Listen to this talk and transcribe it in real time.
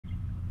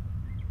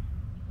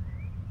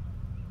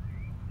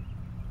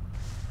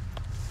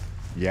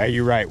Yeah,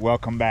 you're right.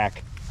 Welcome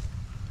back.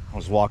 I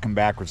was walking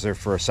backwards there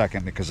for a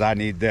second because I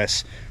need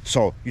this.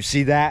 So you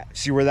see that?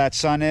 See where that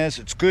sun is?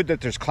 It's good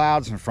that there's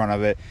clouds in front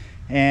of it,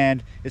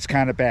 and it's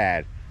kind of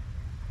bad.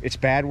 It's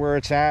bad where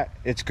it's at.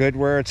 It's good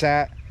where it's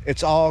at.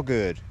 It's all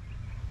good.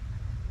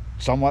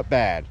 Somewhat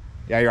bad.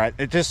 Yeah, you're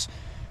right.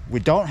 We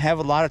don't have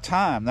a lot of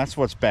time. That's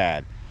what's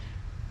bad.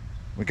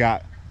 We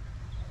got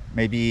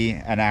maybe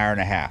an hour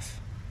and a half.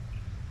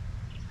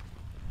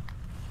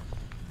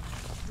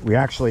 We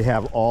actually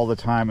have all the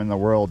time in the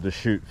world to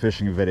shoot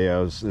fishing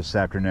videos this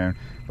afternoon,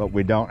 but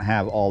we don't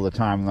have all the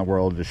time in the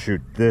world to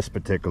shoot this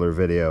particular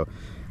video.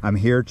 I'm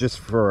here just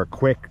for a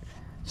quick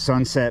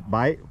sunset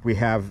bite. We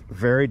have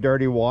very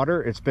dirty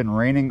water. It's been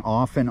raining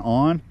off and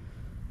on,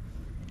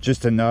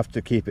 just enough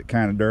to keep it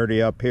kind of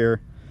dirty up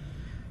here.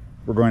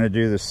 We're going to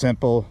do the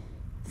simple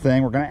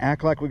thing. We're going to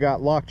act like we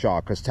got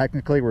lockjaw, because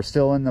technically we're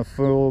still in the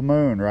full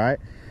moon, right?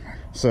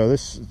 So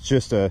this is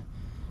just a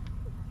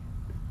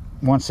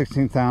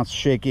 1/16 ounce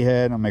shaky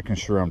head. I'm making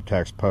sure I'm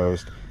text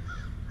posed.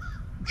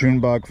 June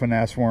bug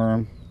finesse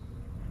worm.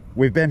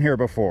 We've been here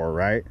before,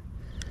 right?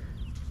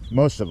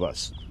 Most of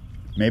us.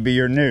 Maybe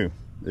you're new.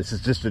 This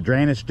is just a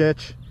drainage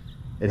ditch.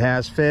 It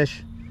has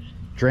fish.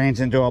 Drains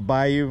into a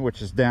bayou,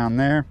 which is down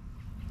there.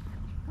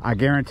 I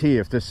guarantee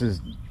if this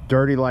is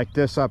dirty like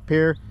this up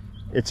here,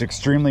 it's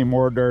extremely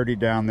more dirty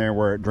down there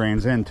where it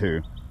drains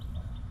into.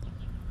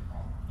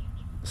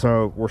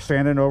 So we're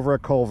standing over a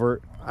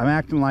culvert. I'm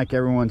acting like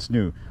everyone's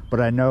new, but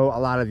I know a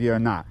lot of you are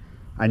not.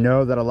 I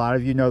know that a lot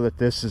of you know that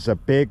this is a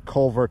big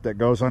culvert that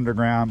goes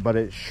underground, but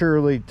it's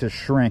surely to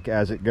shrink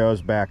as it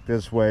goes back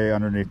this way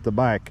underneath the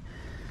bike.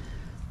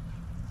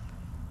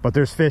 But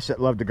there's fish that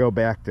love to go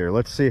back there.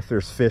 Let's see if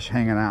there's fish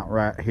hanging out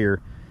right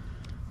here.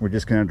 We're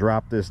just going to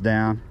drop this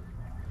down.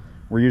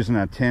 We're using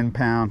a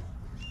 10-pound.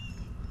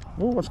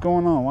 Oh, what's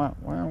going on?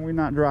 Why are we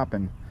not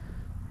dropping?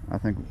 I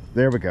think,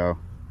 there we go.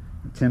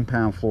 A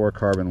 10-pound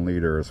fluorocarbon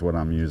leader is what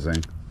I'm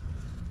using.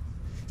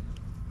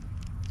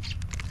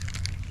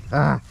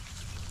 Ah,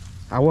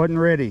 I wasn't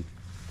ready.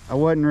 I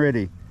wasn't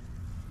ready.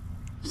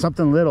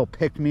 Something little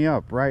picked me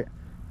up right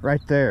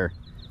there,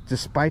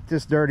 despite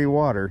this dirty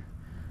water.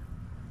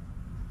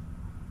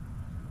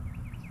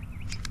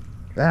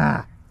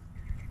 Ah.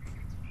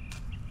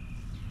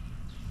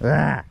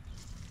 Ah.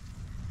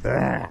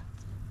 Ah.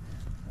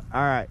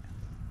 All right.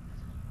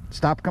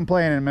 Stop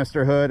complaining,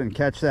 Mr. Hood, and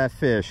catch that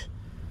fish.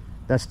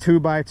 That's 2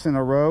 bites in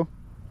a row.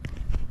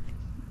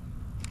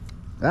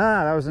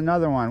 Ah, that was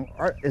another one.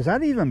 Is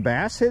that even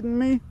bass hitting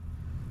me?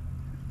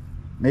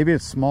 Maybe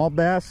it's small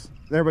bass.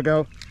 There we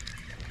go.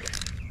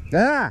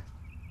 Ah,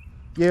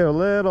 you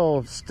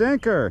little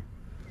stinker.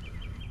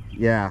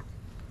 Yeah.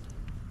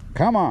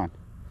 Come on.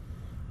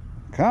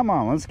 Come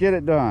on, let's get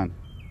it done.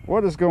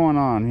 What is going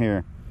on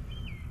here?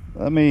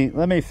 Let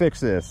me fix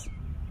this.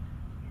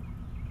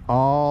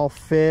 All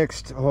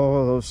fixed.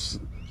 Oh, those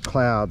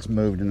clouds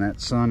moved and that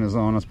sun is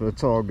on us, but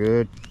it's all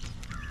good.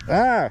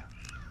 Ah!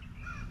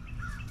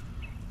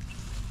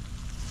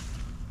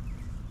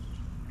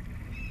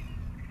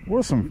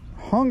 We're some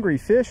hungry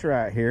fish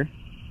right here.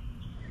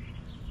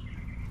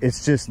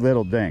 It's just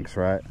little dinks,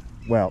 right?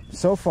 Well,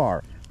 so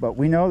far, but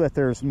we know that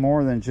there's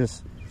more than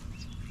just...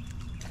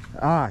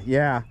 Ah,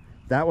 yeah,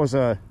 that was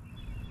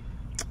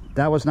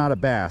not a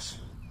bass.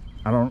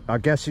 I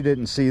guess you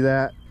didn't see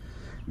that.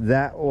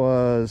 That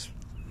was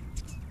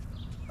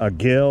a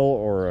gill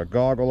or a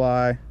goggle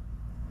eye.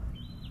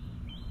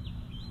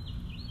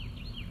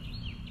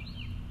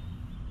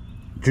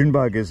 June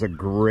bug is a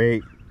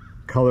great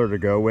color to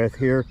go with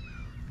here.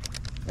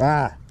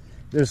 Ah,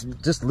 there's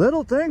just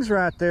little things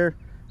right there.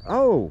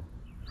 Oh,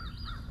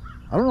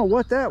 I don't know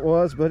what that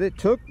was, but it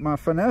took my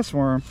finesse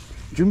worm.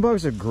 June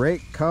bug's a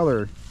great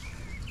color.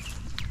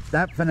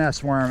 That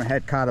finesse worm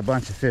had caught a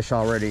bunch of fish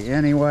already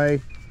anyway.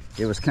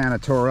 It was kind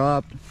of tore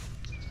up.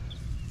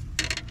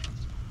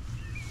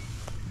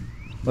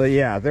 But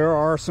yeah, there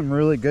are some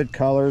really good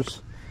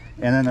colors,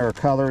 and then there are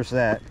colors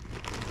that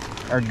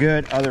are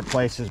good other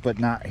places but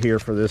not here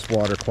for this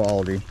water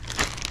quality.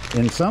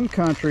 In some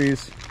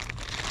countries,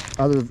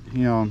 other,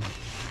 you know,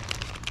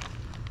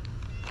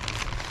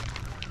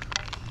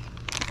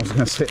 I was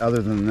gonna say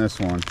other than this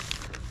one,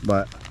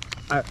 but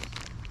I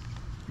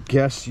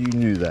guess you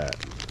knew that.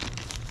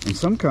 In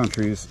some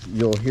countries,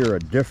 you'll hear a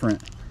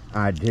different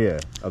idea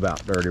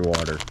about dirty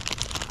water,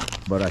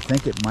 but I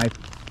think it might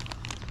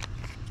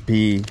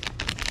be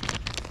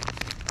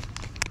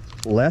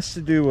less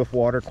to do with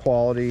water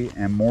quality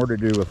and more to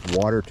do with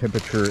water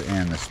temperature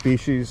and the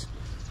species.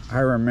 I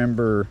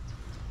remember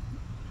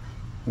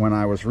when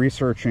I was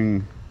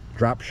researching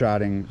drop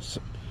shotting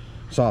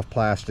soft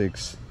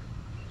plastics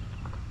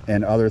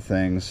and other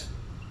things,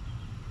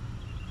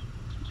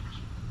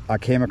 I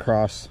came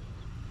across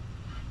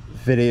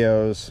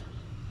videos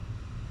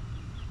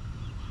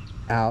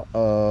out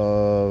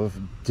of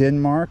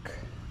Denmark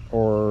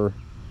or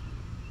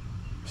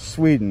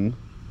Sweden,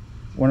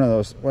 one of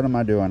those. What am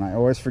I doing? I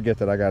always forget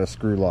that I got a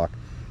screw lock.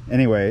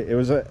 Anyway,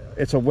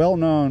 it's a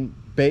well-known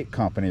bait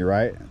company,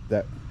 right,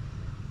 that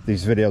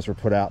these videos were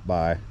put out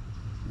by.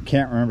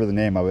 Can't remember the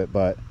name of it,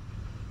 but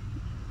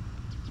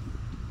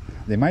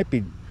they might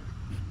be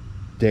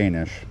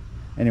Danish.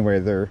 Anyway,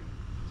 they're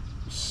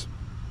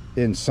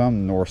in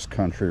some Norse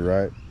country,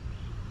 right?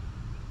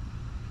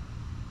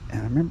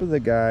 And I remember the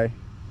guy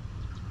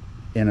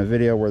in a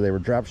video where they were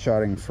drop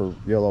shotting for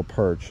yellow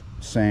perch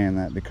saying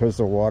that because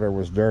the water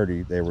was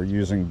dirty, they were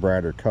using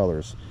brighter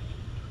colors.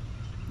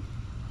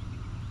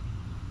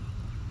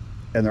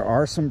 And there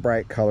are some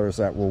bright colors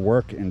that will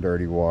work in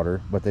dirty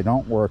water, but they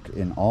don't work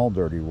in all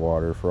dirty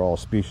water for all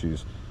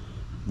species.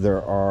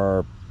 There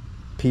are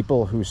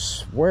people who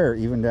swear,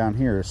 even down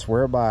here,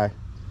 swear by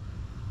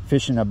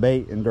fishing a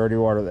bait in dirty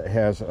water that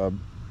has a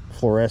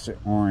fluorescent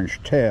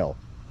orange tail.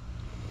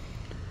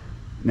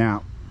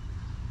 Now,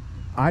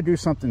 I do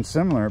something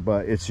similar,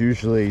 but it's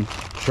usually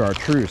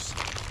chartreuse,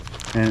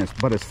 and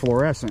but it's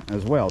fluorescent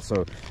as well.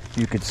 So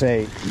you could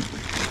say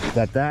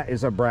that that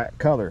is a bright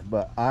color,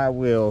 but I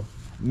will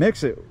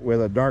mix it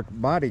with a dark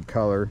body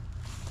color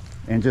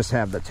and just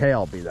have the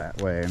tail be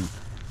that way. And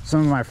some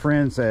of my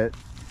friends that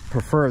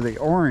prefer the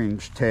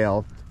orange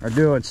tail are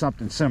doing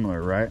something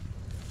similar, right?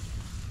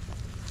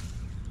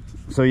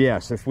 So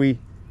yes, if we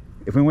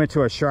went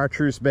to a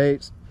chartreuse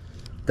bait,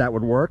 that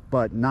would work,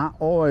 but not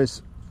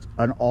always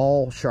an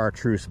all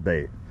chartreuse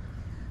bait.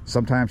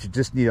 Sometimes you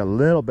just need a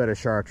little bit of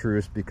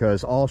chartreuse,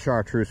 because all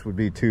chartreuse would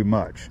be too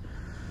much.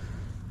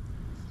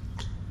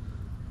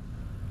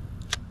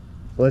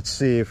 Let's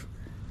see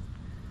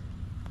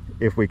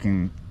if we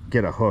can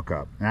get a hook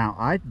up. Now,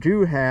 I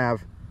do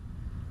have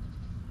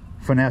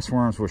finesse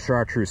worms with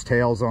chartreuse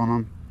tails on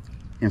them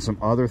and some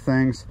other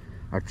things.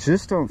 I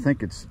just don't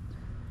think it's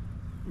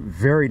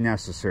very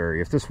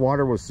necessary. If this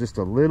water was just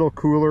a little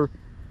cooler,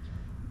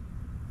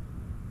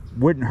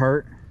 wouldn't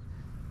hurt.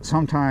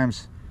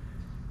 Sometimes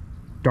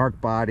dark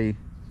body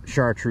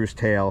chartreuse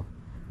tail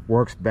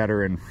works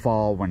better in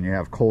fall when you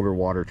have colder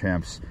water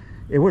temps.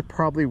 It would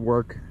probably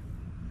work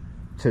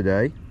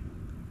today.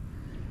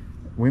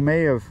 We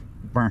may have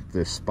burnt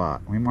this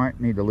spot. We might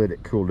need to let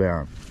it cool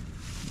down,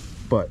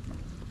 but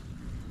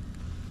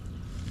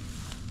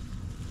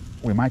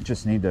we might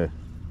just need to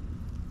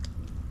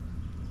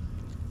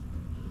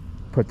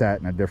put that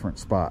in a different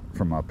spot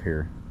from up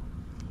here.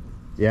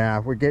 Yeah,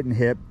 we're getting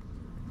hit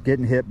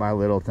by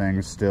little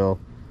things still.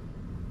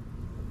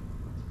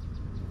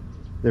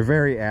 They're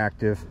very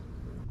active.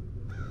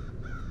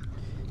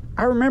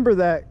 I remember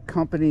that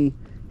company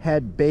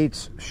had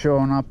baits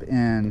showing up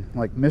in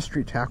like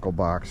Mystery Tackle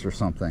Box or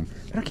something.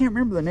 But I can't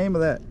remember the name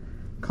of that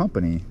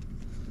company.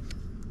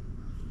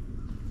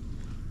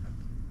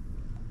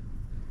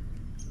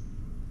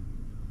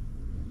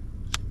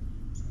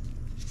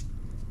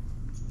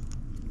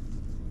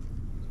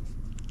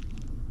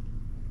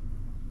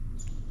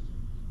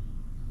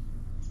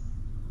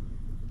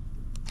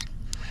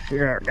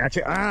 Here,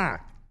 gotcha. Ah!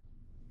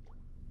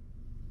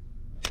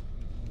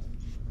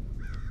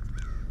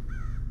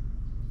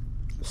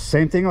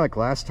 Same thing like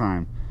last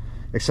time,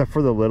 except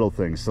for the little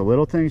things. The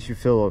little things you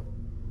feel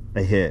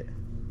a hit,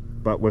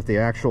 but with the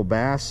actual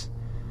bass,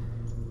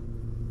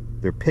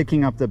 they're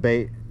picking up the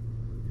bait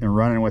and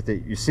running with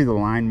it. You see the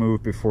line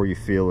move before you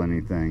feel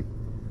anything.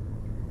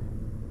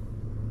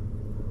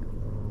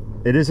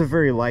 It is a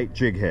very light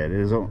jig head. It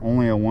is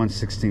only a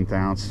 1/16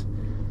 ounce,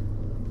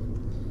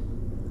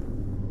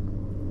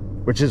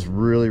 which is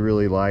really,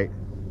 really light.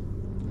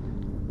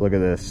 Look at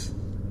this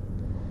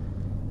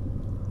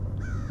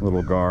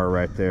little gar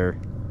right there.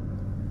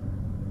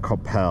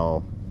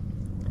 Capel.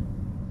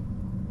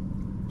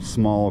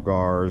 Small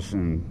gars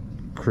and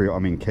Creole, I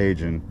mean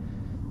Cajun,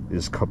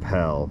 is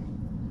Capel.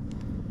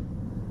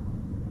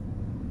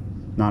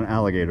 Not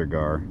alligator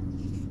gar.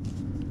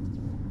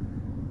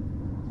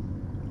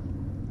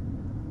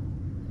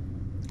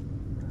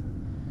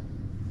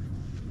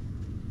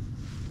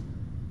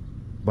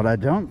 But I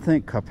don't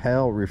think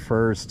Capel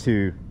refers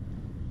to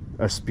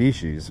a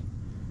species.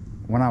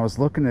 When I was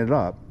looking it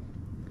up,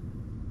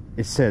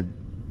 it said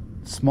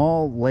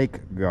small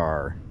lake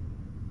gar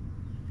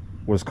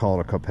was called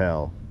a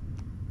Capel.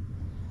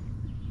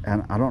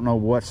 And I don't know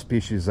what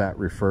species that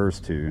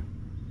refers to.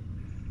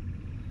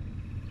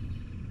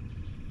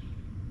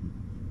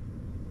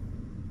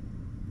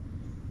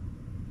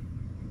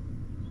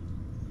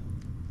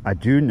 I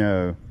do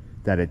know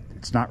that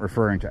it's not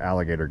referring to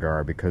alligator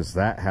gar, because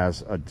that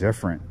has a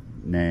different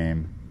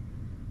name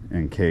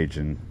in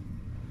Cajun.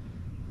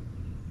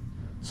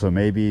 So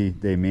maybe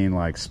they mean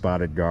like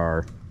spotted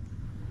gar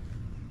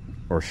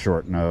or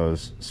short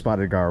nose.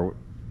 Spotted gar,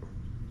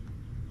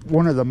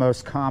 one of the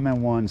most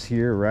common ones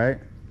here, right?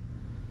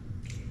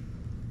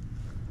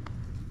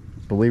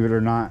 Believe it or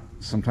not,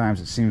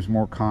 sometimes it seems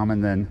more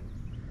common than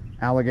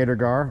alligator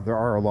gar. There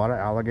are a lot of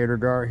alligator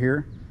gar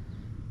here,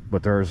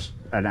 but there's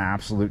an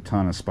absolute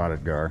ton of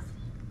spotted gar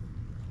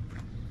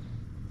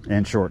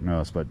and short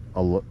nose, but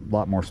a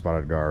lot more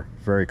spotted gar.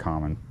 Very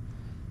common.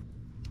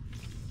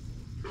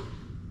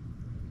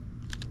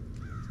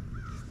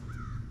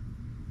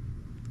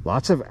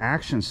 Lots of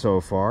action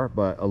so far,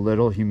 but a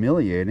little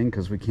humiliating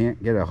because we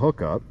can't get a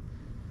hookup.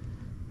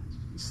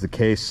 It's the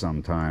case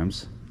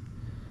sometimes.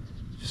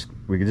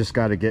 We just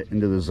got to get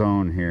into the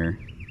zone here.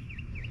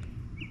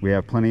 We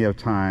have plenty of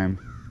time.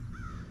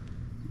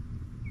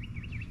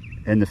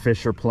 and the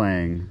fish are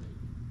playing.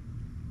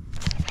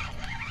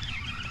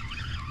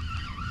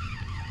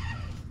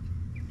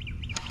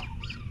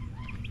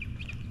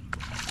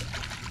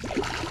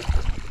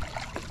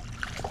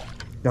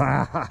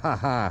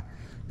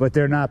 But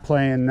they're not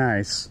playing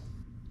nice.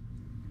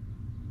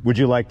 Would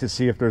you like to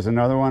see if there's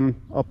another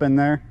one up in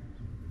there?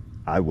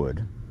 I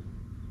would.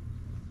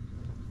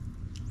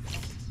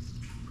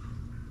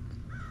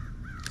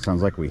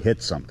 Sounds like we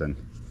hit something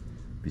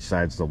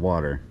besides the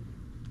water.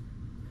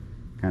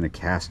 Kind of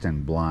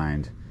casting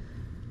blind.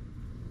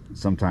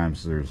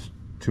 Sometimes there's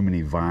too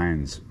many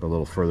vines a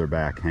little further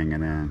back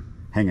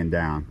hanging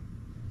down.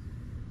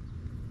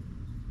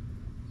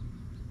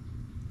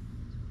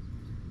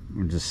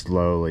 We'll just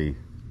slowly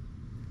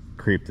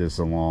creep this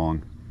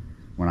along.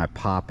 When I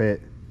pop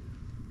it,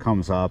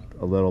 comes up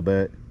a little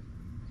bit.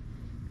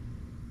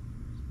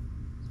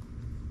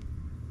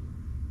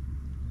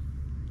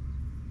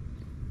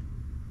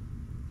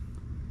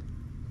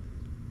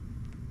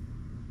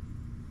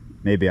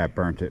 Maybe I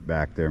burnt it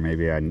back there.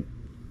 Maybe I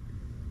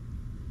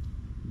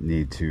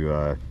need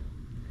to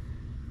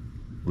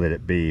let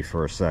it be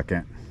for a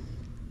second.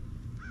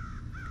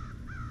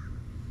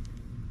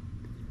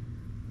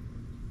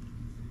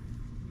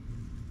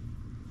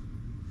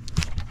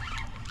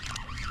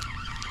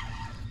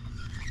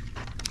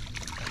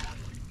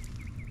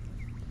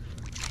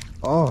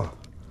 Oh,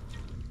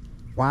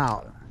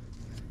 wow.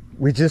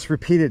 We just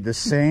repeated the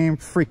same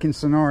freaking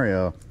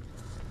scenario.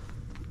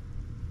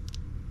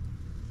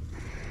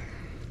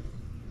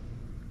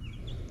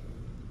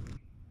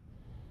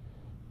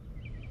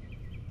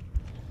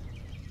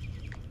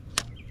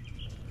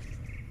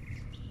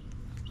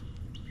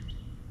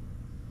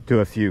 Do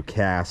a few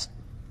casts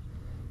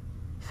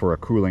for a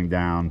cooling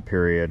down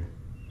period,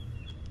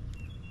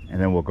 and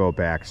then we'll go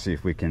back, see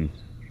if we can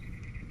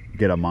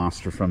get a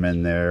monster from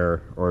in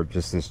there or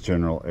just this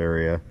general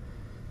area.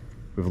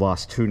 We've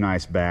lost 2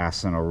 nice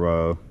bass in a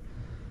row.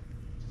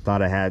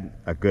 Thought I had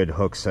a good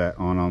hook set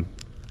on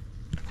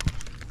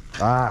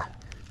them.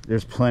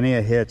 There's plenty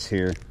of hits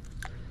here,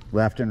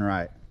 left and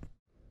right.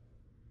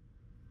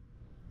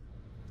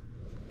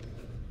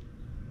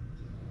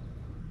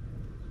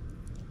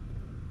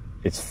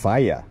 It's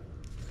fire.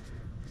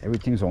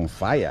 Everything's on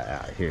fire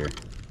out here.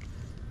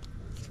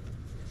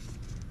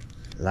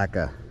 Like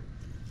a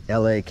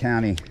LA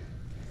County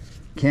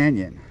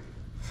canyon.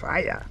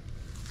 Fire.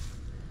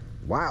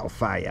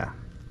 Wildfire.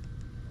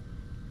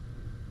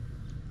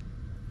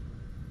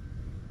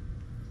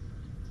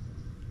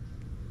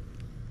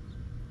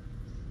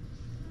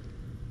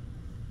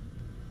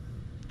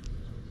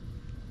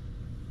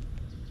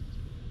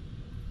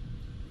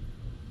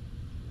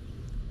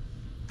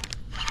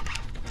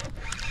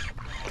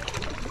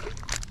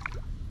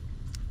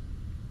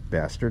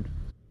 Bastard.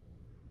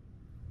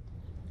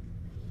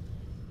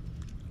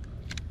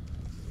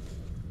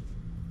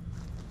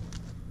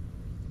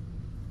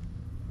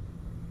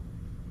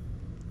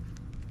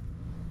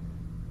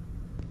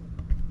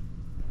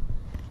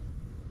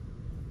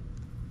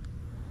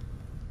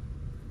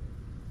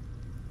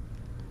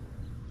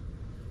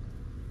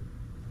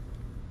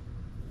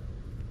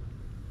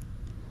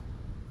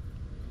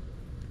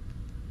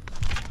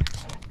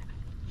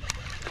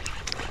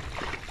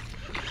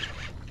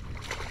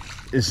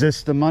 Is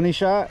this the money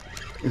shot?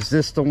 Is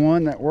this the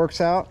one that works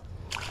out?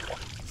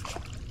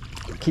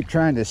 I keep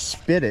trying to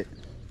spit it.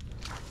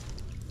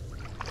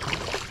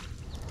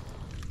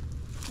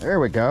 There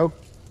we go.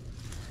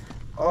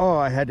 Oh,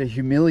 I had to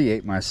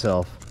humiliate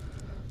myself.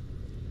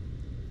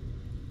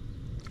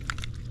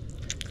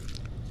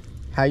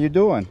 How you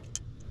doing?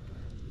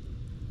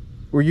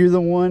 Were you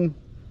the one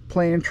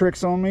playing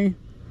tricks on me?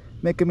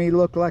 Making me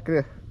look like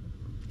an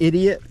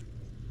idiot?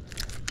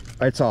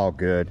 It's all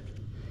good.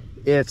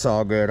 It's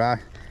all good.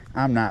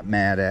 I'm not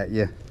mad at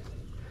you.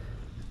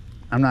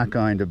 I'm not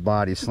going to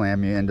body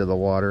slam you into the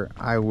water.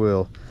 I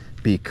will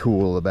be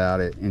cool about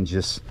it and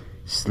just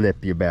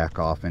slip you back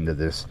off into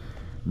this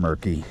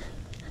murky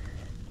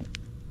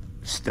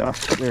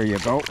stuff. There you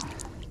go.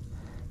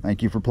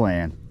 Thank you for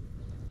playing.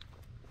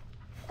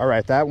 All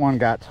right, that one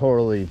got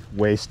totally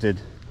wasted.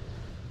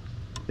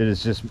 It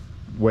is just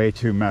way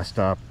too messed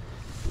up.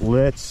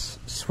 Let's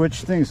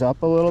switch things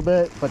up a little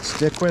bit, but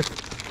stick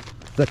with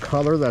the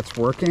color that's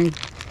working.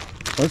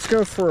 Let's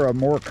go for a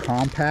more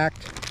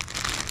compact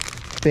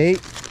bait.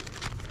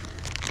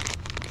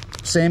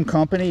 Same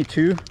company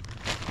too.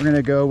 We're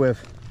gonna go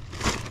with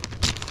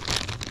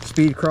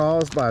Speed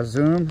Crawls by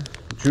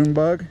June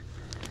Bug.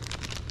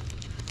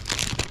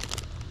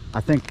 I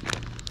think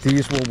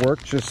these will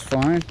work just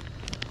fine.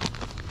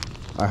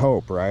 I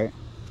hope, right?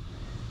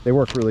 They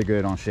work really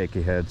good on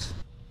shaky heads.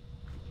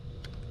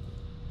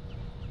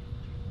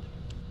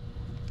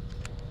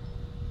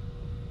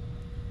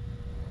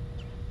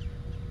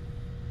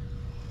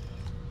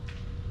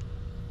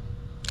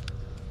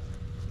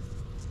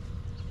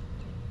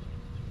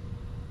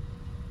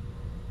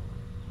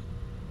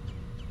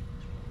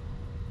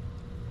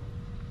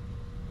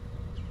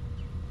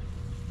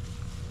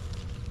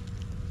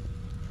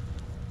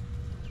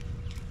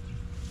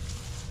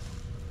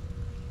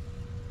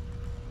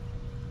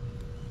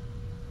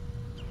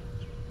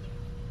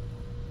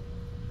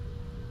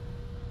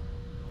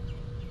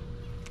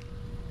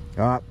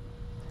 Had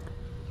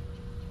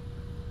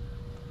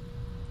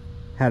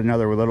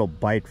another little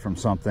bite from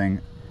something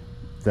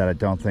that I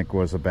don't think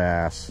was a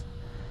bass.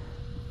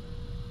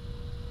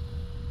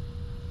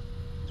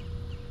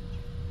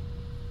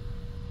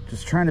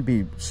 Just trying to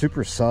be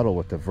super subtle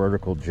with the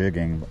vertical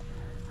jigging.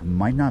 I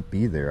might not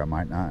be there. I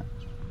might not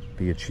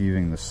be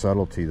achieving the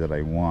subtlety that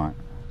I want.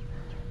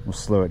 We'll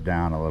slow it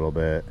down a little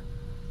bit.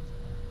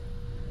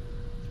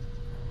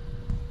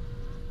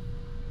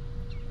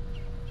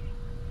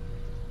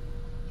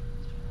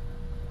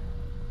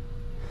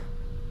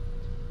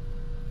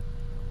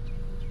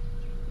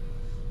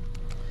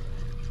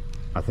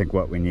 I think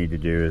what we need to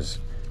do is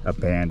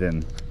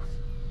abandon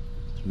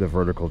the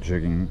vertical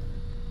jigging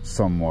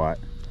somewhat.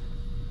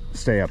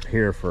 Stay up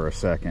here for a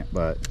second,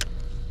 but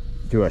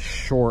do a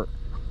short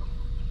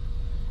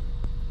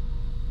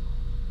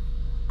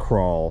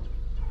crawl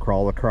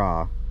the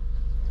craw,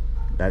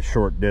 that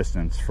short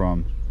distance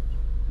from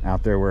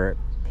out there where it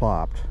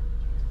plopped,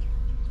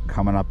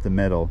 coming up the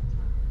middle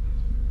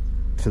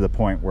to the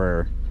point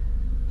where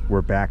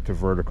we're back to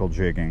vertical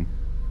jigging.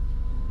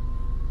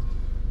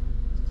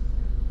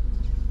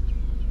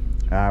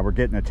 We're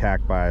getting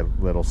attacked by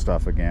little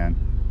stuff again.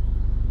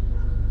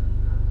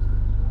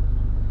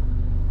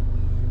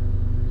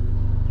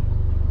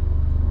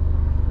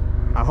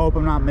 I hope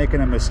I'm not making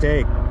a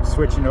mistake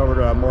switching over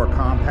to a more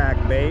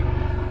compact bait.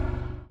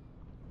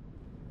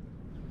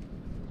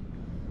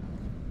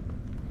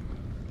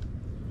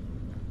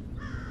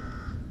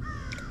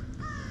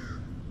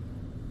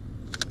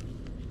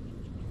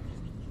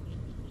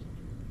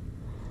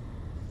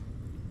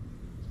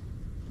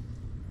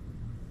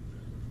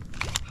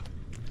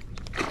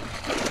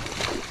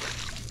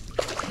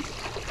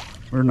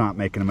 We're not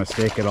making a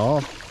mistake at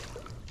all.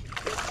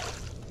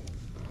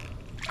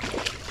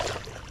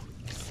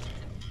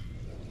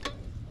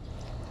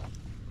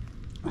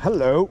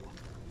 Hello.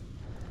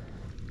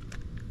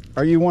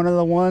 Are you one of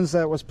the ones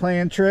that was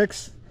playing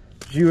tricks?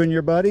 You and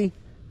your buddy?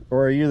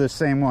 Or are you the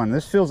same one?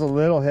 This feels a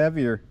little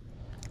heavier.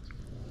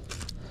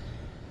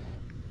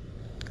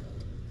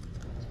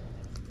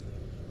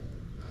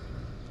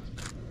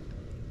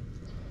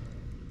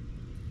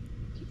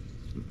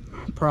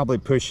 Probably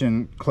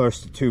pushing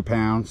close to 2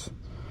 pounds.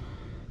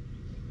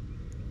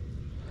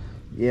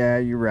 Yeah,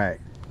 you're right.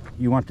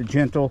 You want the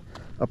gentle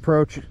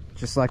approach,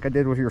 just like I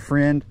did with your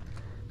friend.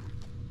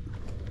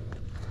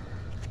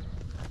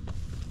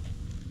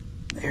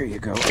 There you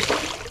go.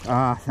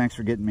 Thanks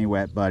for getting me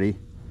wet, buddy.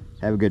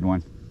 Have a good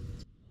one.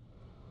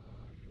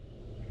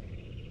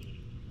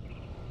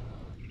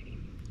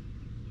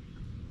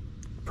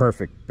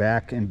 Perfect.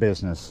 Back in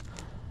business.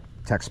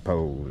 Text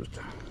posed.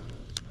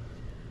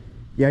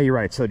 Yeah, you're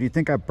right. So do you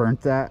think I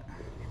burnt that?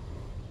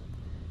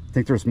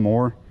 Think there's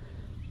more?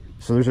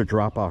 So there's a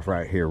drop off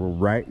right here. We're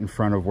right in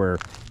front of where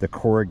the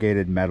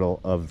corrugated metal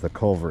of the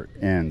culvert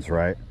ends,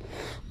 right?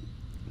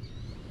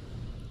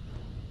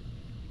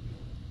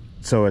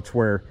 So it's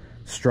where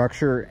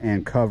structure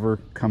and cover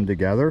come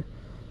together.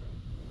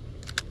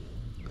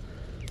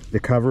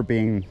 The cover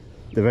being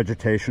the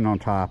vegetation on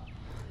top,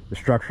 the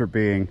structure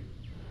being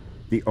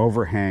the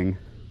overhang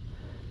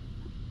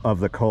of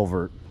the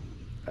culvert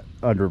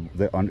under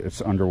its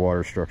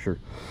underwater structure.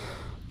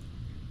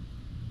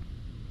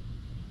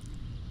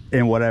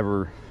 And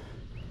whatever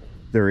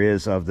there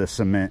is of the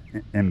cement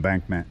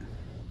embankment,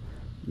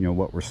 you know,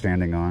 what we're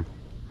standing on.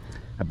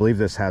 I believe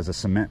this has a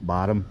cement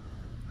bottom,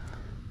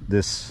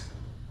 this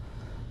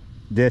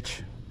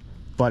ditch,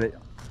 but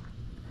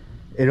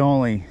it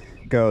only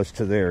goes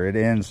to there. It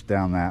ends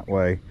down that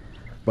way,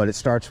 but it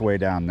starts way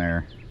down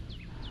there.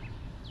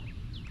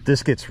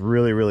 This gets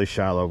really, really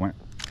shallow when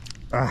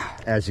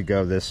as you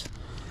go this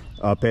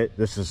up it.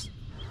 This is,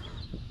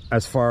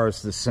 as far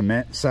as the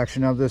cement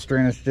section of this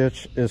drainage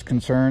ditch is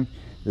concerned,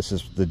 this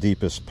is the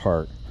deepest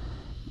part.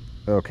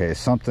 Okay,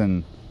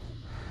 something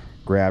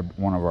grabbed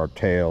one of our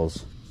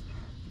tails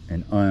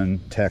and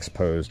untext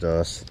posed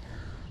us.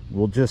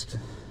 We'll just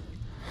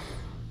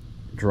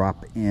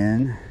drop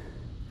in.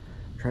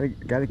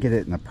 Gotta get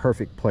it in the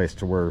perfect place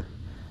to where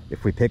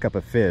if we pick up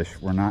a fish,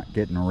 we're not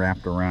getting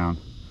wrapped around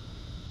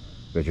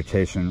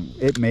vegetation.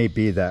 It may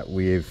be that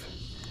we've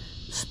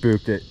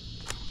spooked it.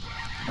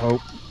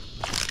 Oh,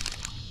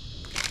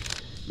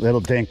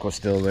 little dink was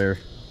still there.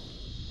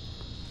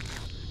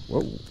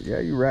 Whoa, yeah,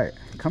 you're right.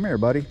 Come here,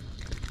 buddy.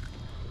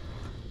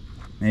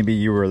 Maybe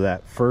you were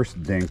that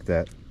first dink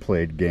that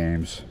played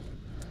games.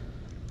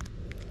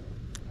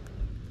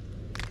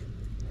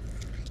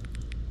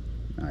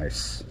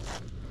 Nice.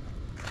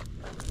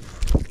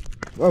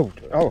 Whoa,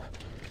 oh.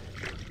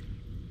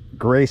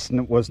 Grace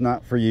was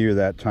not for you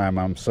that time.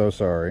 I'm so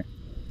sorry.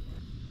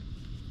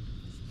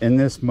 In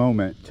this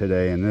moment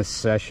today, in this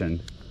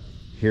session,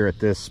 here at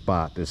this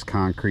spot, this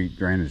concrete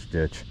drainage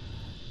ditch,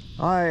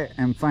 I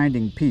am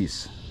finding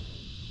peace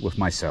with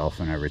myself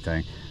and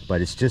everything,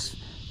 but it's just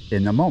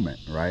in the moment,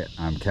 right?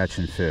 I'm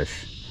catching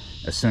fish.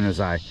 As soon as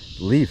I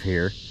leave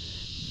here,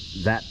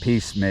 that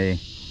peace may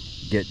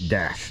get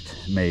dashed,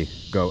 may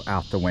go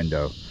out the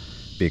window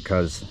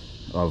because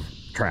of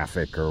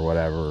traffic or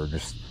whatever, or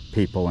just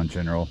people in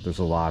general. There's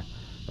a lot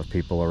of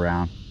people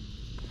around.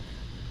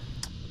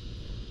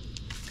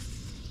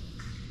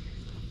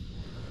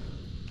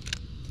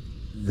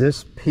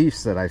 This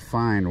piece that I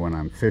find when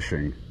I'm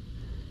fishing,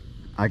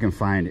 I can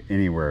find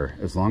anywhere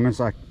as long as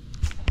I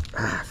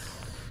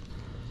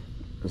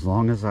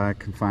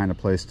can find a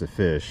place to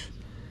fish.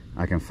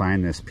 I can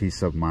find this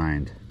peace of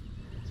mind.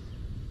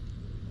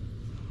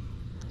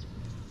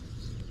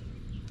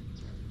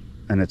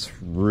 And it's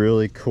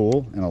really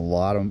cool in a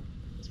lot of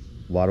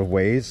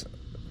ways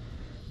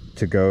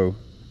to go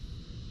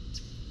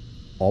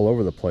all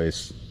over the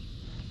place,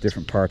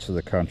 different parts of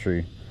the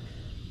country,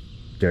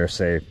 dare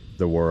say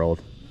the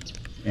world,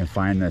 and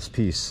find this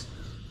peace.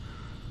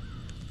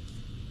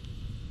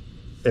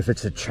 If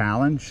it's a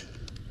challenge,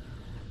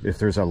 if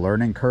there's a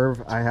learning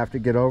curve I have to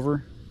get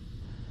over,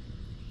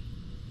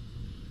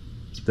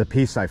 the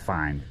peace I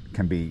find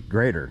can be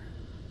greater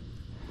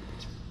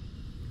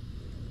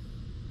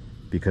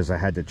because I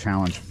had to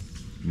challenge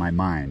my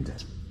mind.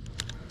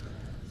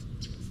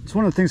 It's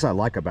one of the things I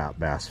like about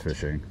bass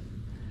fishing,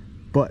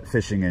 but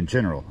fishing in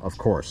general, of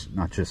course,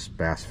 not just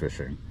bass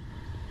fishing.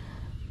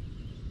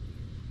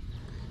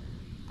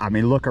 I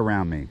mean, look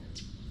around me.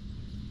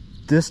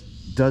 This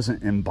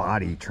doesn't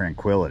embody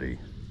tranquility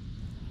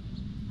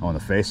on the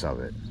face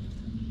of it.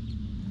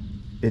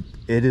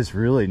 It is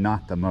really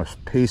not the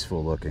most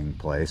peaceful looking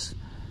place,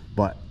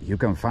 but you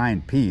can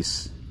find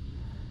peace,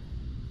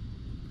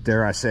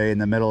 dare I say, in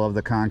the middle of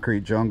the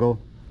concrete jungle.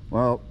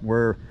 Well,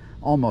 we're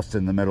almost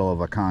in the middle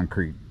of a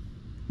concrete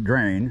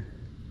drain,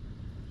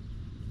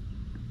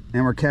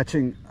 and we're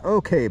catching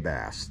okay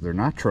bass. They're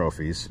not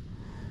trophies,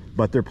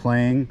 but they're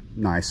playing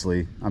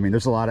nicely. I mean,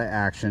 there's a lot of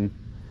action,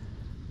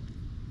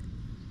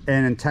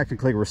 and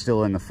technically we're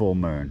still in the full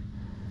moon,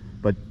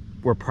 but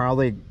we're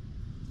probably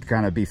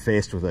gonna be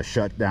faced with a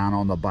shutdown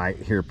on the bite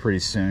here pretty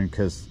soon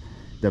because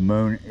the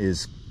moon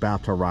is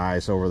about to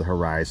rise over the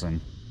horizon.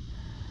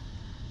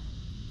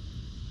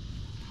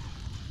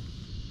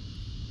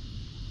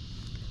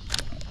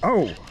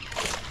 Oh,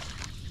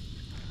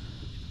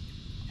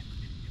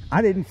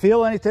 I didn't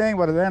feel anything,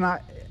 but then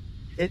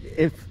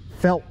it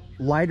felt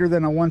lighter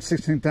than a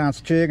 1/16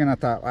 ounce jig, and I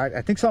thought,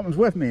 I think something's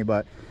with me,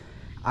 but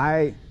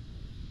I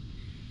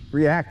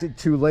reacted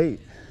too late.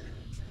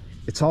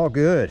 It's all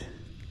good.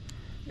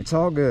 It's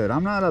all good.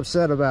 I'm not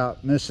upset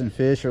about missing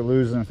fish or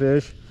losing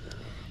fish.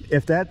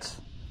 If that's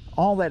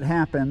all that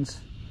happens,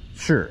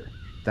 sure,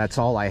 that's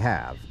all I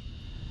have.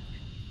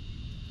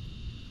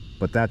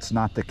 But that's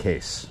not the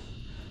case.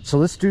 So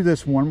let's do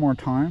this one more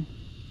time.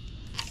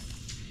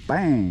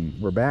 Bang,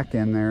 we're back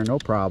in there, no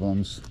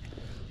problems.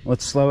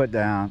 Let's slow it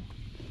down.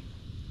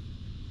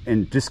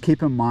 And just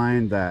keep in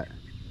mind that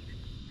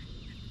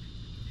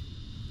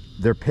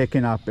they're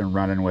picking up and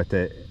running with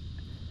it,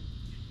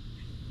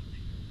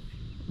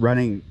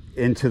 running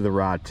into the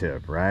rod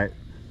tip, right?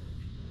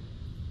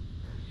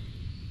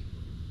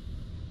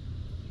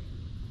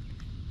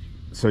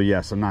 So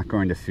yes, I'm not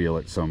going to feel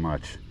it so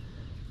much.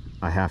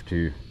 I have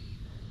to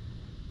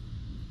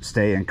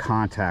stay in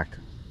contact.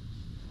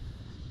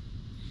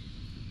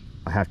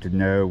 I have to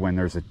know when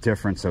there's a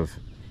difference of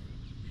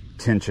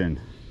tension.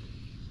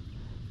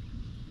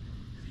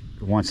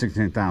 The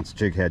 1/16 ounce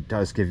jig head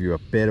does give you a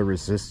bit of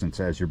resistance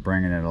as you're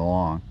bringing it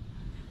along.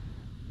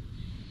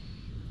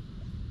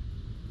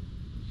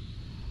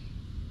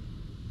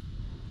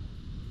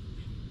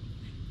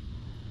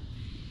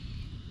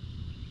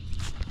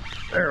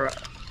 There.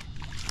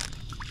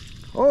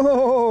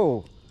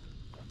 Oh,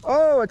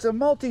 oh, it's a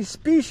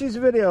multi-species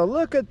video.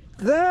 Look at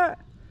that.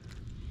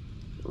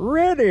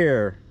 Red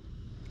ear.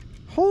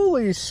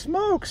 Holy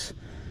smokes.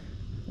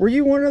 Were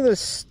you one of the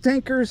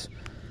stinkers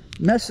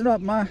messing up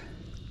my...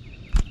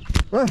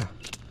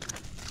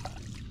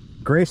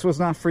 Grace was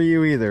not for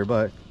you either,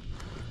 but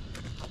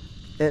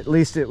at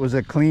least it was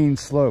a clean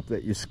slope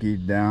that you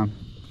skied down.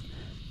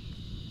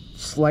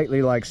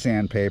 Slightly like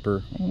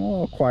sandpaper.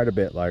 Oh, quite a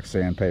bit like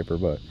sandpaper,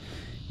 but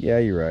yeah,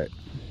 you're right.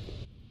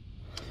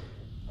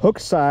 Hook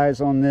size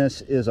on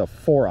this is a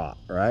 4/0,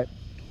 right?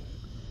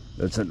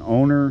 It's an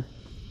owner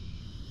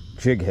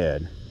jig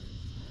head.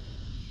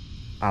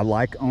 I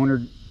like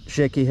owner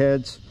shaky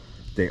heads.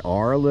 They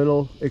are a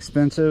little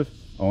expensive.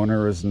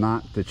 Owner is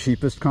not the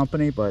cheapest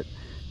company, but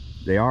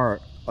they are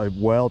a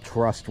well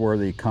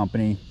trustworthy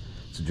company.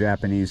 It's a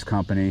Japanese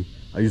company.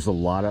 I use a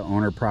lot of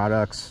Owner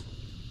products.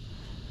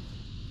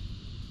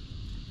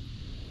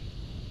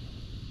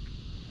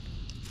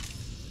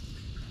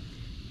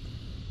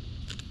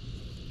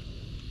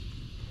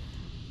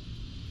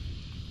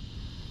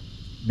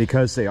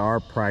 Because they are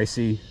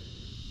pricey.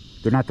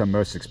 They're not the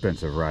most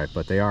expensive, right?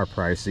 But they are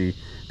pricey.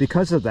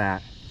 Because of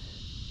that,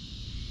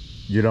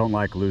 you don't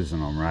like losing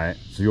them, right?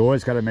 So you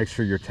always got to make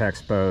sure you're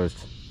exposed.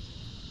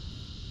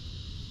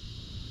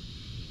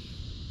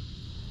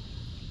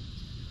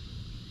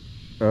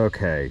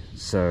 Okay,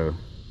 so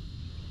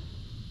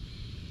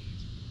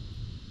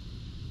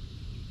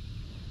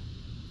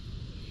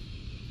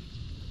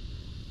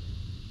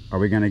are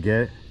we going to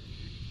get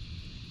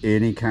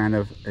any kind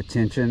of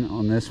attention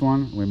on this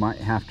one? We might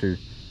have to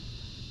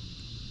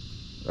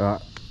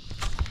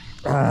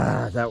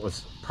That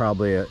was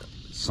probably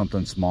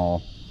something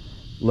small.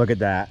 Look at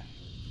that.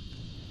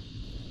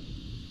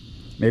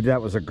 Maybe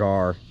that was a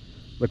gar.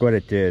 Look what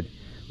it did.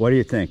 What do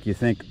you think? You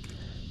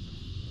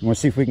want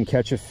to see if we can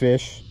catch a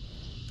fish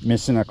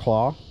missing a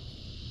claw?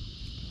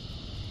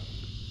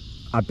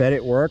 I bet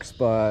it works,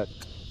 but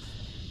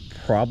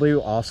probably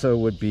also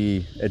would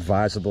be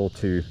advisable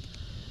to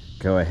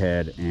go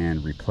ahead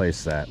and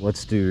replace that.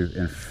 Let's do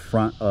in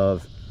front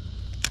of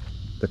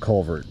the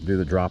culvert, do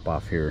the drop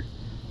off here.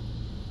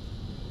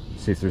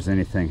 See if there's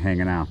anything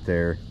hanging out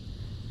there.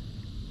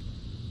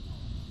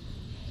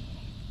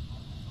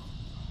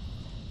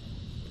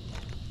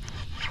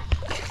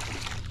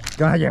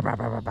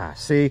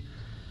 See,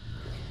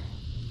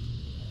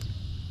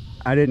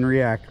 I didn't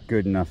react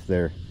good enough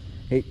there.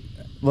 Hey,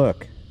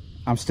 look,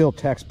 I'm still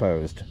text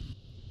posed.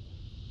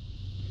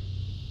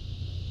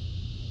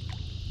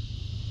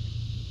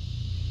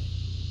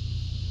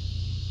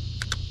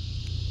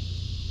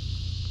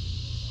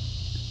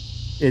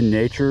 In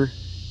nature,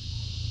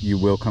 you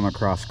will come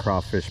across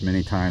crawfish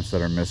many times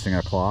that are missing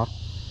a claw.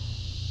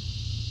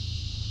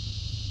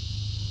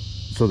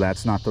 So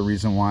that's not the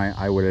reason why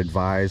I would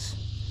advise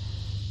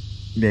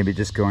maybe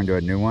just going to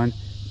a new one.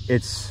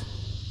 It's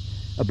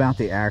about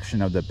the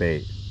action of the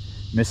bait.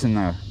 Missing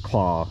the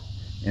claw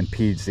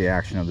impedes the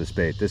action of this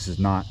bait. This is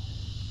not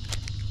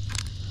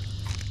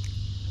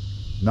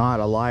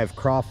a live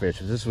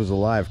crawfish. If this was a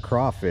live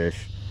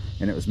crawfish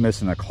and it was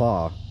missing a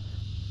claw,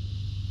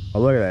 oh,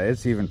 look at that,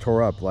 it's even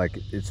tore up. Like,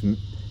 it's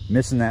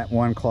missing that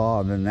one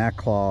claw, and then that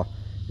claw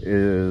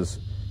is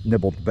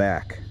nibbled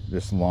back,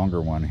 this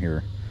longer one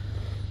here.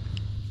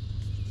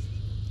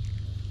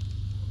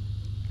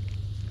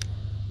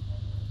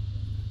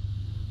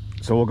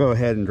 So we'll go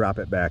ahead and drop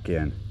it back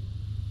in.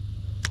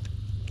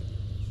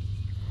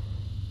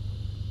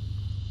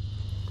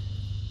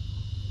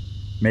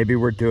 Maybe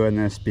we're doing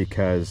this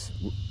because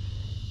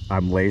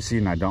I'm lazy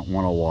and I don't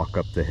want to walk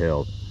up the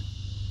hill.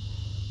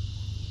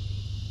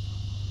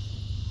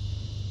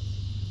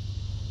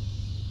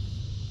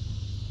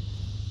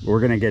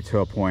 We're going to get to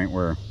a point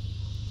where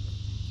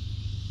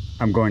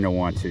I'm going to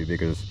want to,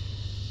 because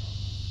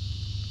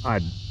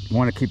I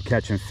want to keep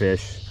catching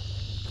fish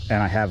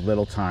and I have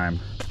little time.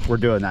 We're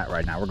doing that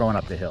right now. We're going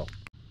up the hill.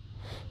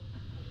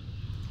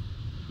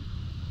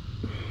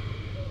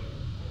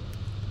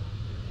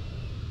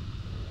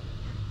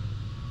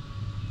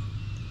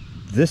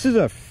 This is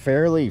a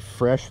fairly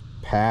fresh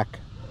pack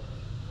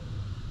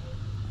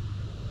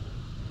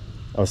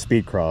of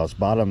speed crawls.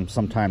 Bought them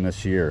sometime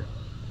this year.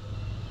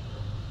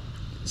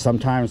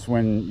 Sometimes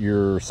when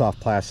your soft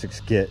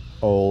plastics get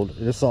old,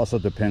 this also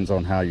depends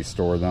on how you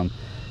store them,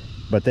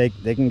 but they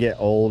can get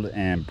old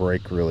and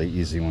break really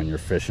easy when you're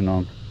fishing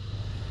them.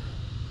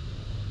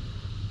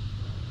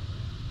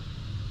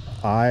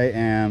 I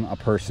am a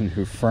person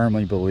who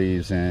firmly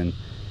believes in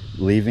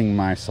leaving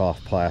my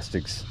soft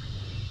plastics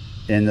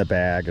in the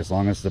bag as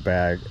long as the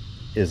bag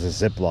is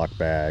a Ziploc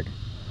bag.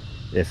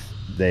 If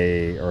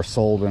they are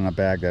sold in a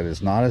bag that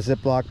is not a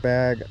Ziploc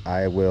bag,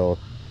 I will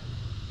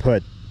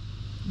put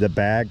the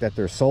bag that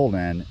they're sold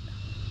in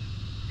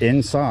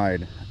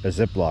inside a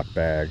Ziploc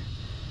bag.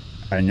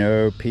 I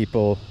know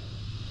people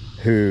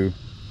who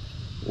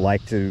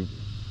like to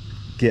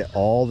get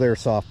all their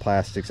soft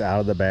plastics out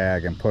of the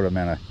bag and put them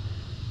in a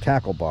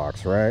tackle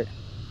box, right?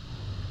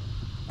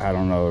 I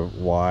don't know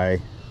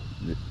why.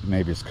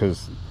 Maybe it's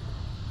because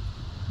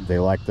they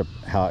like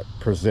how it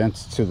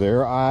presents to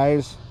their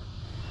eyes,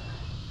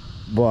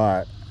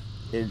 but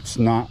it's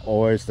not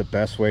always the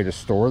best way to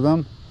store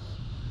them.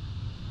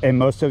 And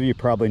most of you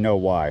probably know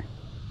why.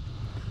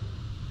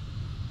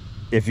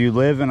 If you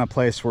live in a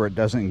place where it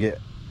doesn't get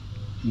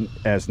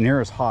as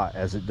near as hot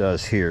as it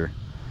does here,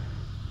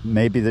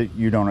 maybe that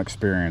you don't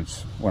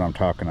experience what I'm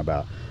talking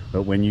about.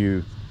 But when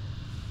you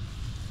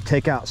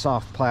take out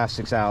soft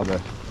plastics out of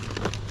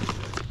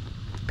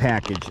the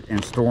package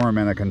and store them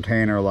in a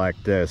container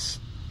like this,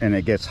 and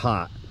it gets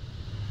hot,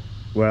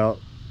 well,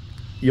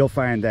 you'll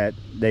find that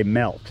they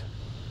melt.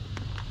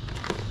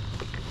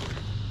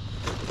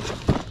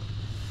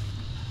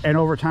 And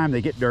over time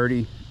they get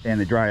dirty and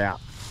they dry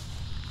out.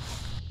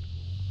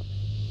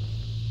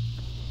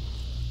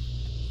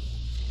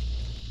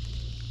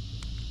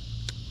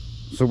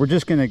 So we're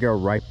just gonna go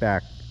right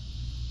back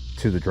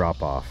to the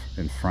drop-off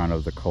in front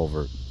of the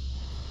culvert.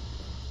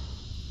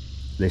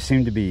 They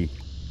seem to be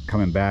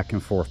coming back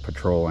and forth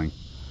patrolling.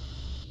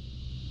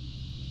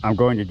 I'm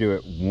going to do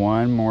it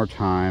one more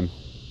time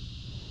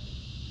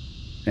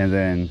and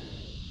then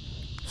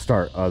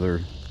start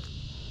other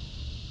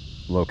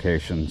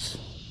locations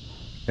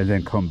and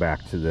then come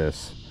back to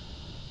this.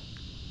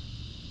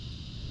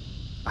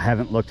 I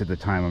haven't looked at the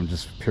time. I'm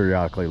just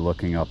periodically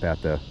looking up at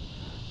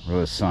where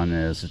the sun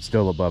is. It's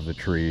still above the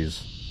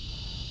trees.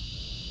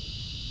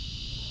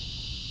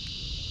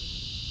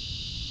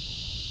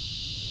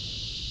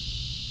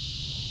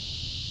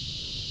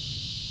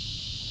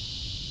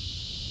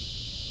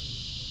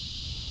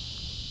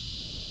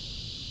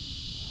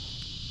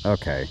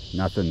 Okay,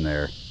 nothing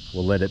there.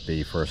 We'll let it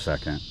be for a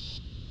second.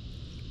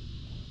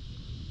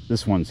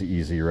 This one's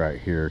easy right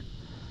here.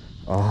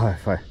 Oh,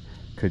 if I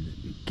could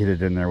get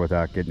it in there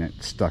without getting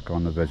it stuck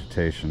on the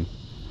vegetation.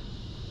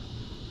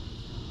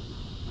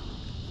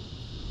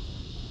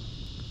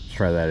 Let's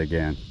try that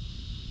again.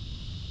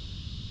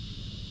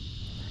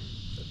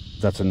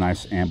 That's a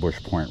nice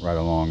ambush point right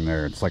along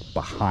there. It's like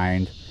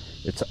behind,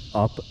 it's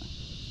up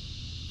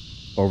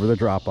over the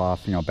drop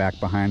off, you know, back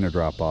behind the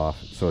drop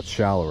off, so it's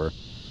shallower,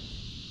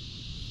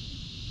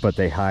 but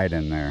they hide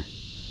in there.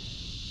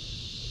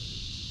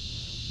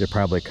 They're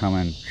probably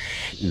coming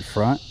in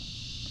front,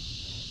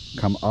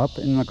 come up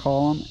in the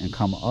column, and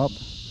come up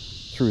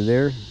through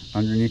there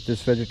underneath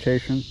this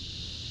vegetation,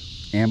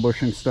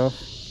 ambushing stuff.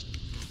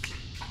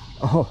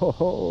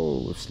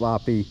 Oh,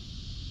 sloppy.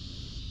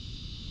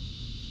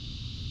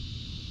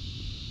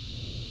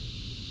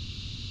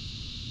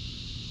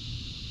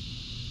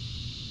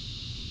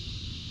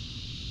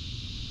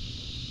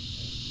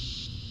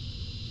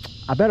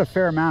 I bet a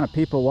fair amount of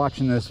people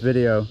watching this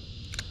video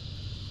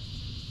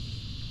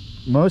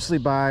mostly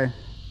buy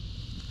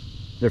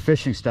their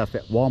fishing stuff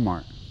at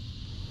Walmart.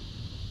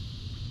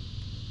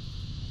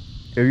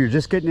 If you're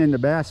just getting into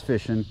bass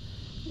fishing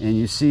and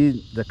you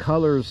see the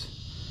colors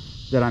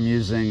that I'm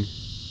using,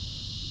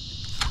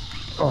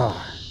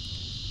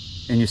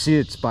 and you see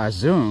it's by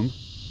Zoom,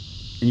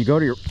 and you go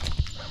to your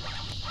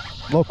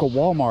local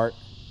Walmart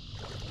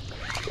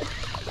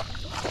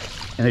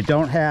and they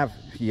don't have,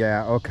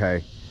 yeah,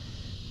 okay,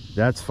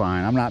 that's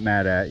fine, I'm not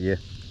mad at you.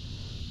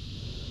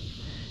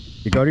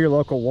 You go to your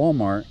local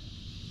Walmart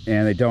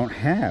and they don't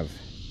have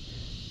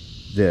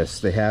this.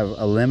 They have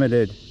a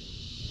limited,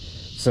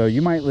 so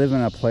you might live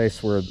in a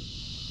place where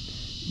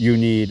you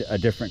need a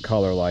different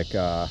color, like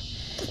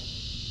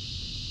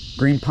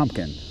green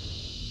pumpkin.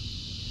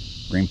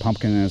 Green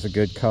pumpkin is a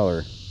good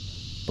color,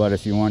 but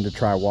if you wanted to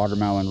try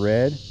watermelon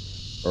red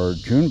or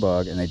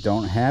Junebug and they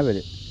don't have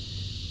it,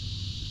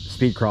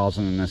 speed crawls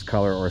in this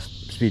color or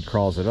speed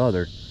crawls at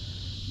other,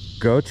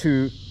 go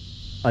to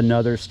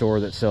another store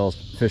that sells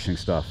fishing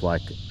stuff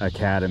like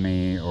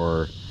Academy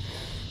or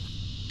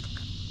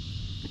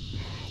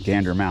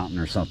Gander Mountain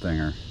or something,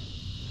 or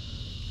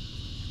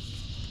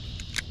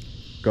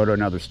go to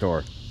another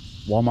store.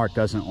 Walmart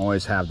doesn't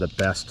always have the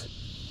best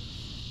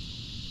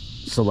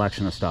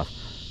selection of stuff.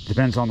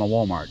 Depends on the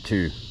Walmart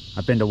too.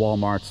 I've been to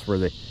Walmarts where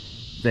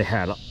they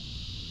had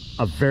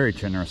a very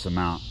generous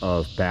amount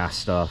of bass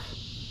stuff,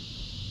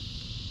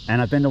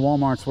 and I've been to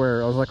Walmarts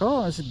where I was like,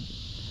 oh, it's a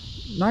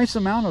nice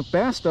amount of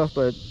bass stuff,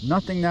 but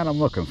nothing that I'm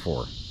looking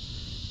for.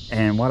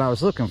 And what I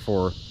was looking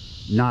for,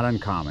 not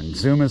uncommon.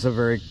 Zoom is a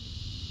very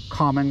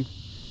common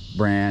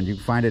brand. You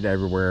can find it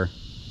everywhere.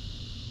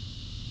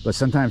 But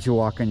sometimes you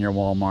walk in your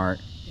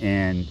Walmart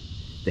and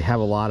they have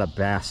a lot of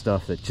bass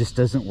stuff that just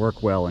doesn't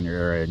work well in your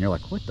area. And you're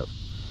like, what the?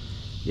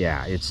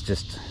 Yeah, it's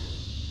just,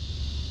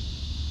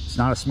 it's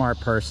not a smart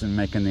person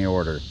making the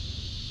order.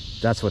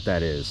 That's what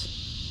that is.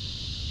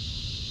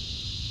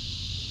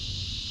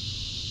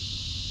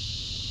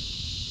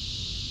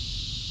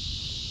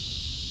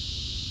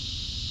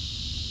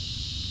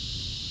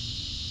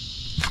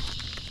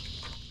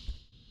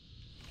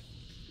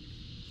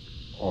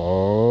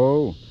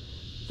 Oh,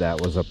 that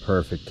was a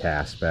perfect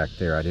cast back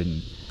there. I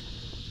didn't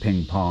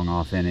ping pong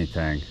off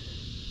anything.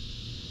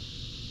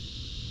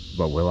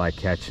 But will I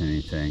catch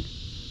anything?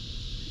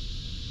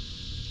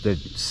 The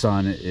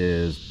sun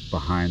is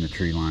behind the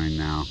tree line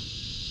now.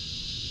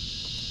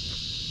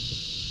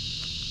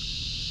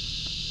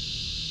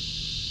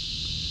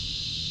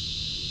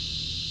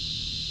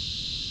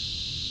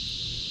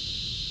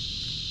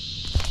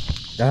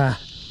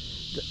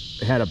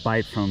 Had a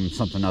bite from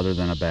something other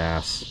than a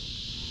bass.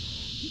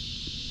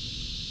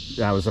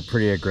 That was a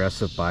pretty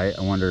aggressive bite.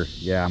 I wonder,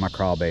 yeah, my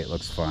crawlbait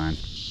looks fine.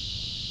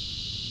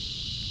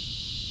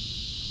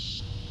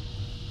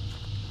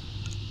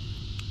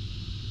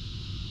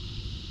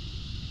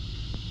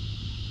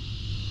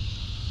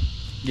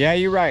 Yeah,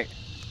 you're right.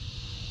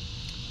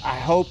 I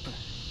hope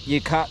you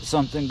caught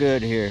something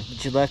good here,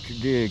 but you left your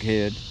jig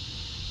head.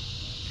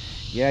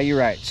 Yeah, you're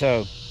right.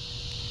 So,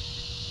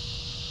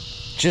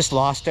 just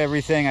lost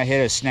everything. I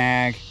hit a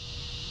snag.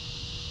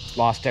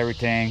 Lost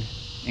everything,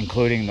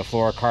 including the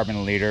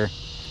fluorocarbon leader.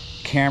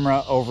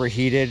 Camera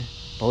overheated,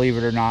 believe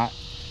it or not.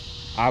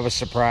 I was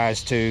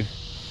surprised too.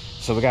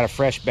 So we got a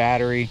fresh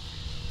battery.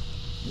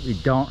 We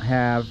don't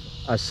have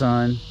a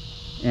sun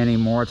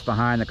anymore. It's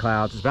behind the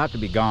clouds. It's about to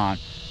be gone.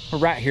 We're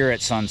right here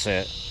at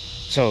sunset.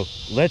 So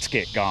let's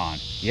get gone.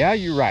 Yeah,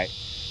 you're right.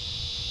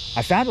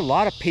 I found a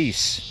lot of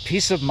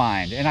peace of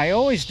mind, and I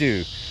always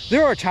do.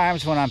 There are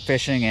times when I'm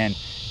fishing and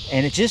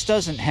it just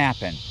doesn't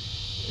happen.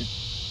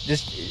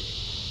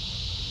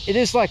 It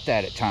is like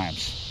that at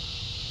times.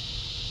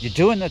 You're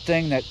doing the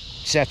thing that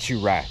sets you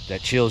right,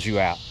 that chills you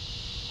out,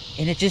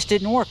 and it just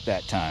didn't work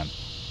that time.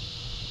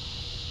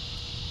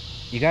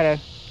 You gotta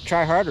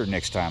try harder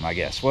next time, I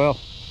guess. Well,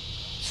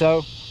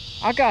 so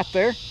I got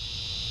there,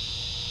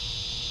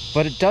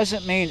 but it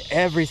doesn't mean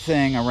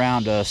everything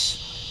around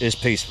us is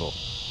peaceful.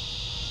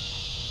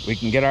 We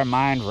can get our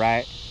mind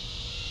right,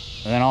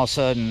 and then all of a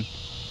sudden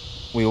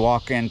we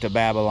walk into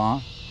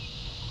Babylon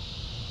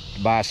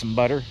to buy some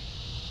butter,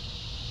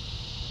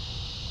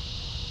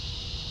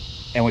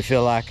 and we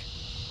feel like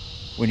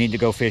we need to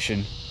go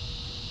fishing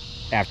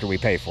after we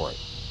pay for it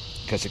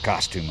because it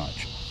costs too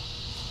much,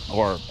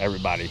 or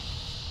everybody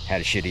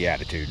had a shitty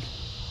attitude.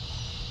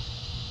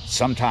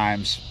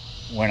 Sometimes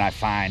when I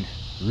find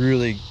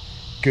really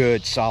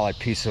good solid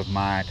peace of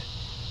mind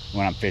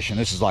when I'm fishing,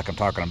 this is like I'm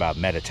talking about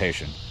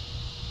meditation.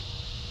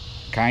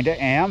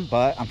 Kinda am,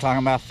 but I'm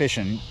talking about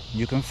fishing.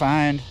 You can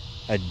find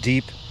a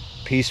deep,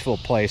 peaceful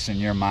place in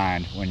your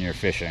mind when you're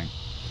fishing.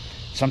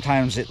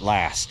 Sometimes it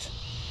lasts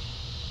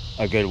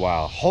a good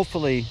while.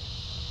 Hopefully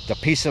the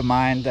peace of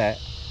mind that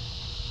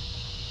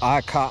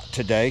I caught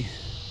today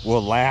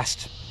will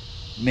last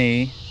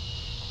me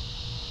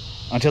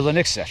until the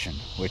next session,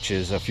 which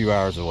is a few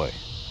hours away.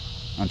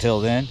 Until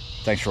then,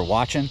 thanks for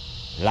watching,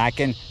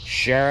 liking,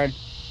 sharing,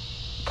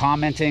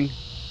 commenting,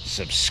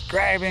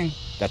 subscribing.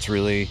 That's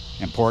really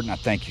important. I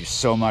thank you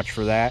so much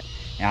for that.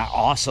 And I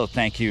also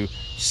thank you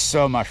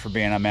so much for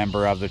being a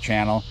member of the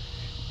channel.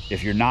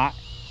 If you're not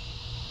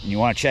and you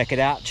want to check it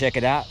out, check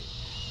it out.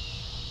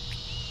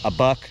 $1,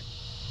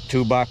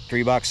 $2,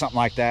 $3, something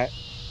like that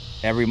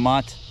every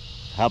month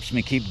helps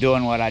me keep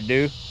doing what I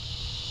do.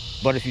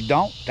 But if you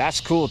don't, that's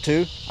cool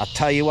too. I'll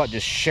tell you what,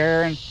 just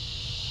sharing,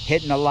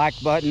 hitting the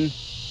like button,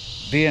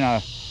 being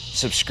a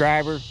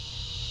subscriber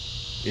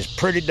is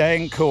pretty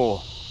dang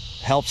cool.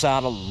 Helps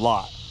out a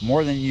lot,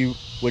 more than you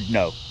would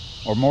know,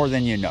 or more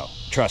than you know.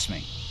 Trust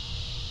me,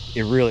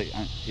 it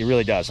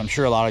really does. I'm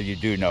sure a lot of you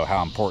do know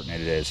how important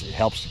it is. It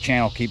helps the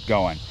channel keep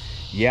going.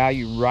 Yeah,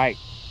 you're right.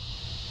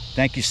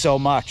 Thank you so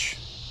much,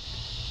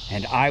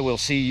 and I will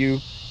see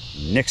you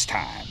next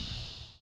time.